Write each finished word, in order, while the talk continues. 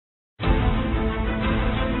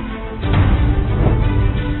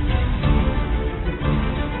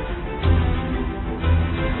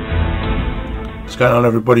What's going on,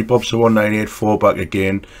 everybody? Bobster1984 back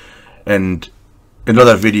again, and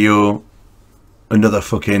another video, another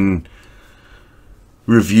fucking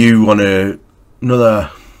review on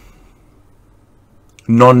another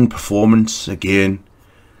non-performance again.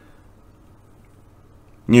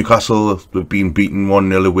 Newcastle have been beaten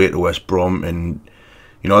 1-0 away to West Brom, and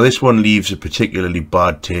you know, this one leaves a particularly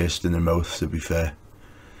bad taste in the mouth, to be fair.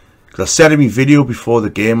 Because I said in my video before the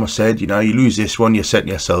game, I said, you know, you lose this one, you're setting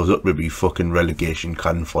yourselves up to be fucking relegation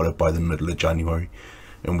cannon fodder by the middle of January.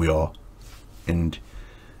 And we are. And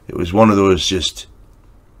it was one of those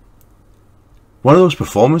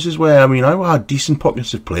performances where, I mean, I had decent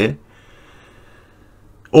pockets of play.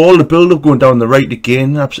 All the build-up going down the right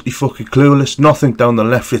again, absolutely fucking clueless. Nothing down the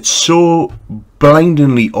left. It's so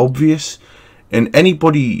blindingly obvious. And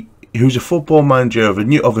anybody who's a football manager of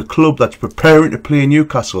a club that's preparing to play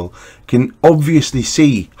Newcastle can obviously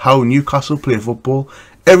see how Newcastle play football.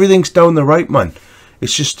 Everything's down the right, man.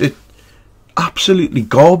 It's just absolutely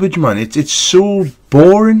garbage, man. It's so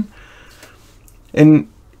boring. And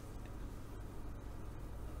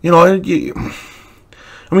you know, I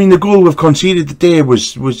mean, the goal we've conceded today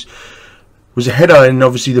was a header, and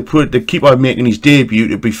obviously the keeper making his debut.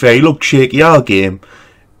 To be fair, he looked shaky all game.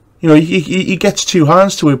 You know, he gets two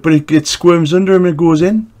hands to it, but it squirms under him and it goes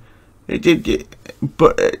in.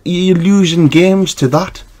 But you're losing games to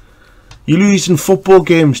that. You're losing football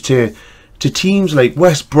games to teams like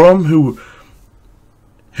West Brom, who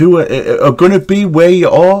are going to be where you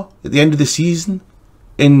are at the end of the season.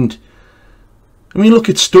 And I mean, look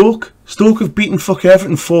at Stoke. Stoke have beaten fucking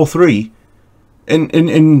Everton 4-3,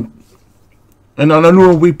 and I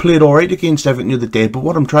know we played alright against Everton the other day, but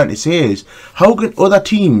what I'm trying to say is, how can other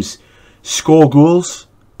teams score goals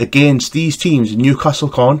against these teams and Newcastle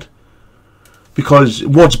can't? Because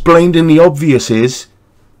what's blindingly obvious is,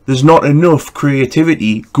 there's not enough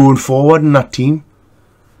creativity going forward in that team.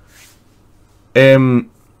 I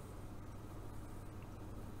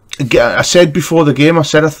said before the game, I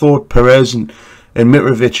thought Perez and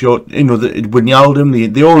Mitrovic, you know,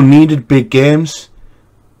 Wijnaldum, they all needed big games.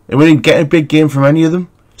 And we didn't get a big game from any of them.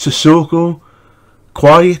 Sissoko,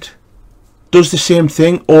 quiet, does the same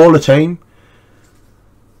thing all the time.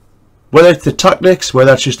 Whether it's the tactics,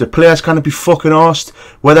 whether it's just the players can't be fucking arsed,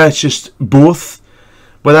 whether it's just both,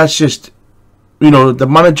 whether it's just, you know, the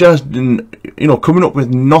manager, you know, coming up with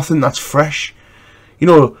nothing that's fresh. You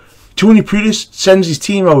know, Tony Pulis sends his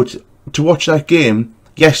team out to watch that game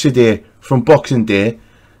yesterday from Boxing Day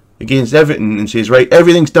against Everton and says, right,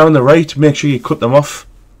 everything's down the right, make sure you cut them off.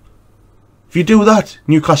 If you do that,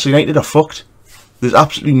 Newcastle United are fucked. There's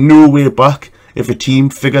absolutely no way back if a team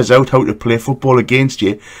figures out how to play football against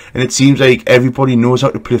you. And it seems like everybody knows how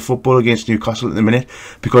to play football against Newcastle at the minute,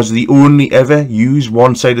 because they only ever use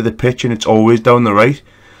one side of the pitch and it's always down the right.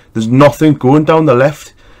 There's nothing going down the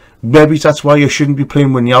left. Maybe that's why you shouldn't be playing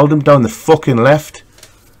Wijnaldum down the fucking left.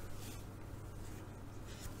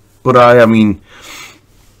 But I mean,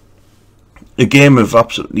 a game of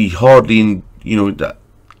absolutely hardly, you know, that.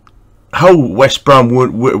 How West Brom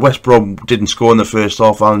didn't score in the first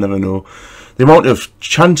half, I'll never know. The amount of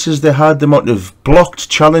chances they had, the amount of blocked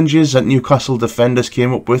challenges that Newcastle defenders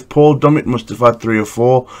came up with. Paul Dummett must have had 3 or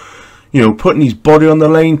 4. You know, putting his body on the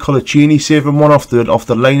line. Colaccini saving one off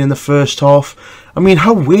the line in the first half. I mean,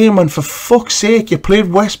 how way, man, for fuck's sake, you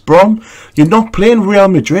played West Brom. You're not playing Real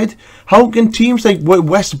Madrid. How can teams like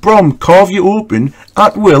West Brom carve you open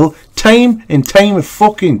at will, time and time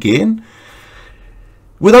fucking again,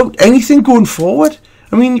 without anything going forward?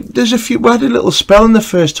 I mean, we had a little spell in the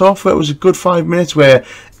first half where it was a good 5 minutes where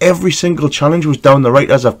every single challenge was down the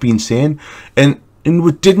right, as I've been saying, and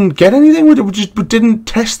we didn't get anything. We didn't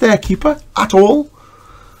test their keeper at all.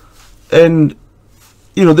 And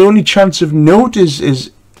you know, the only chance of note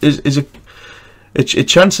is a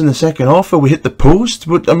chance in the second half where we hit the post.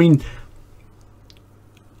 But I mean,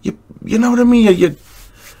 you know what I mean?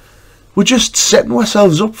 We're just setting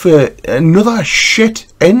ourselves up for another shit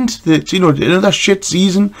end. You know, another shit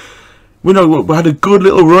season. We had a good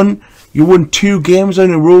little run. You won 2 games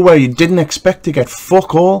in a row where you didn't expect to get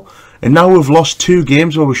fuck all, and now we've lost 2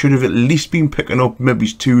 games where we should have at least been picking up maybe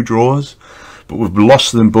 2 draws, but we've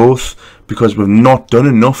lost them both because we've not done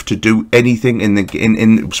enough to do anything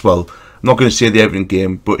well, I'm not going to say the Everton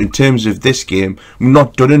game, but in terms of this game, we've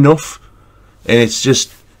not done enough, and it's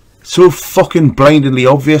just so fucking blindingly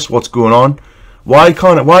obvious what's going on. Why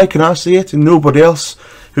can I see it and nobody else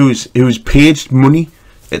who's paid money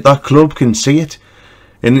at that club can see it?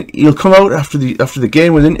 And he'll come out after the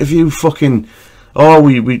game with an interview, fucking, oh,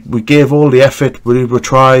 we gave all the effort, we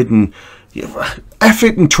tried, and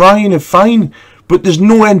effort and trying are fine, but there's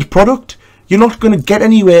no end product. You're not going to get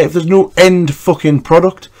anywhere if there's no end fucking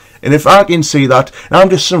product. And if I can see that, and I'm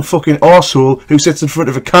just some fucking arsehole who sits in front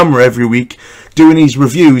of a camera every week doing these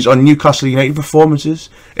reviews on Newcastle United performances,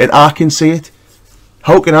 and I can see it,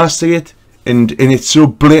 how can I see it? And it's so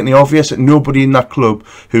blatantly obvious that nobody in that club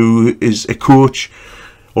who is a coach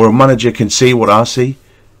or a manager can see what I see.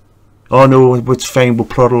 Oh no, it's fine, we'll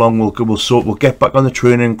plod along, we'll get back on the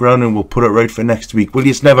training ground and we'll put it right for next week. Well,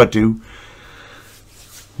 you just never do.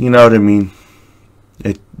 You know what I mean?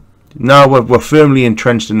 Now we're firmly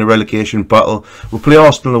entrenched in the relegation battle. We'll play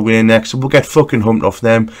Arsenal away next, and we'll get fucking humped off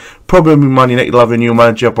them. Probably Man United will have a new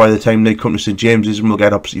manager by the time they come to St James's, and we'll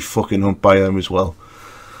get absolutely fucking humped by them as well.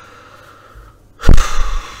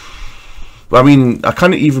 I mean, I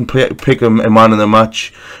can't even pick a man in the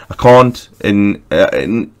match. I can't. And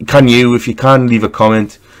can you? If you can, leave a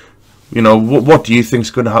comment. You know, what do you think's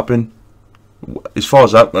going to happen? As far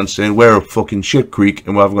as I'm concerned, we're a fucking shit creek,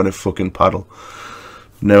 and we're going to fucking paddle.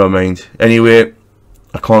 Never mind. Anyway,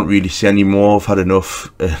 I can't really say any more. I've had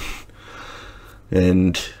enough.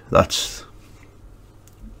 And that's,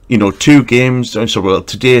 you know, 2 games. So, well,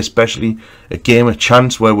 today especially, a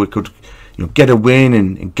chance where we could, you know, get a win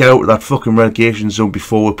and get out of that fucking relegation zone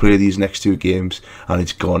before we play these next 2 games. And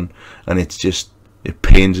it's gone. And it's just, it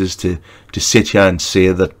pains us to sit here and say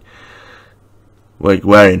that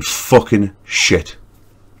we're in fucking shit.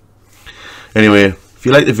 Anyway, if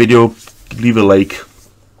you like the video, leave a like.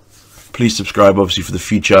 Please subscribe, obviously, for the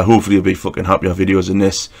future. Hopefully you'll be fucking happier videos than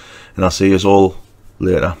this. And I'll see you all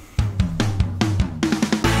later.